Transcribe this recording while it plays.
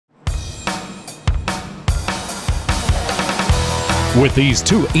With these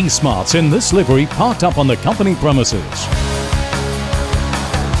two E-Smarts in this livery parked up on the company premises,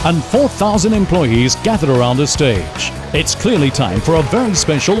 and 4,000 employees gathered around a stage, it's clearly time for a very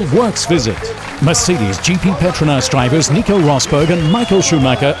special works visit. Mercedes GP PETRONAS drivers Nico Rosberg and Michael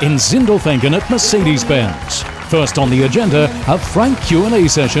Schumacher in Sindelfingen at Mercedes-Benz. First on the agenda, a frank Q&A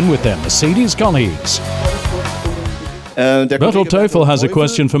session with their Mercedes colleagues. Bertolt Teufel has a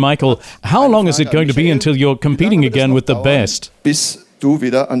question for Michael. How long is it going to be until you're competing again with the best? Bis du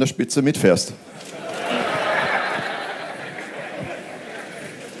wieder an der Spitze mitfährst.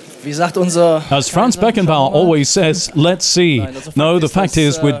 As Franz Beckenbauer always says, let's see. No, the fact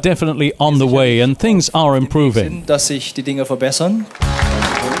is we're definitely on the way and things are improving.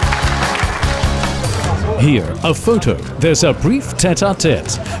 Here, a photo. There's a brief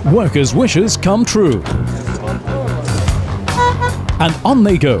tete-a-tete. Workers' wishes come true. And on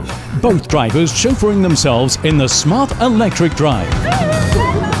they go, both drivers chauffeuring themselves in the smart electric drive.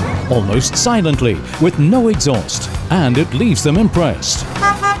 Almost silently, with no exhaust, and it leaves them impressed.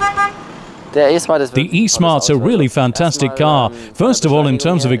 The E-Smart's a really fantastic car. First of all, in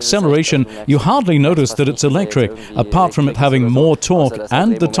terms of acceleration, you hardly notice that it's electric, apart from it having more torque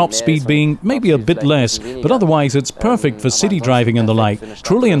and the top speed being maybe a bit less, but otherwise it's perfect for city driving and the like.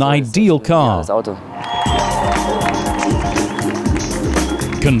 Truly an ideal car.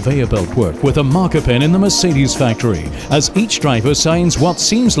 Conveyor belt work with a marker pen in the Mercedes factory, as each driver signs what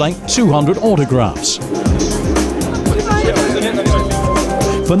seems like 200 autographs.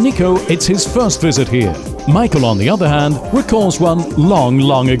 For Nico, it's his first visit here. Michael, on the other hand, recalls one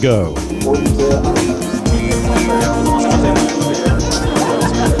long ago.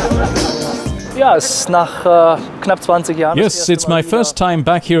 Yes, it's my first time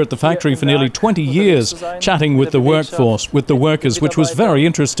back here at the factory for nearly 20 years, chatting with the workforce, with the workers, which was very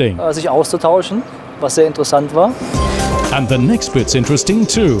interesting. And the next bit's interesting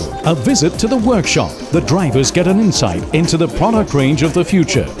too. A visit to the workshop. The drivers get an insight into the product range of the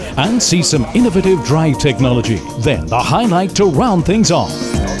future and see some innovative drive technology. Then the highlight to round things off.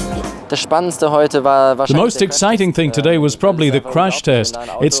 The most exciting thing today was probably the crash test.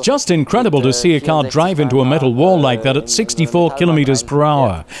 It's just incredible to see a car drive into a metal wall like that at 64 kilometers per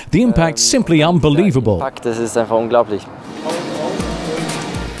hour. The impact's simply unbelievable.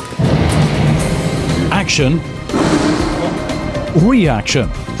 Action. Reaction.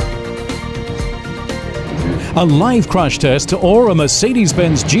 A live crash test or a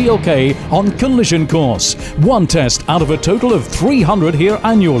Mercedes-Benz GLK on collision course. One test out of a total of 300 here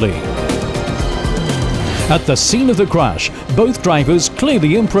annually. At the scene of the crash, both drivers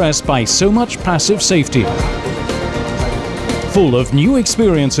clearly impressed by so much passive safety. Full of new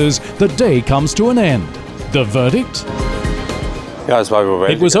experiences, the day comes to an end. The verdict?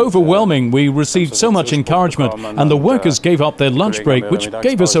 It was overwhelming. We received so much encouragement, and the workers gave up their lunch break, which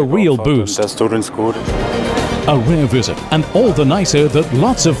gave us a real boost. A rare visit, and all the nicer that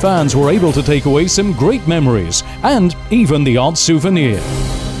lots of fans were able to take away some great memories, and even the odd souvenir.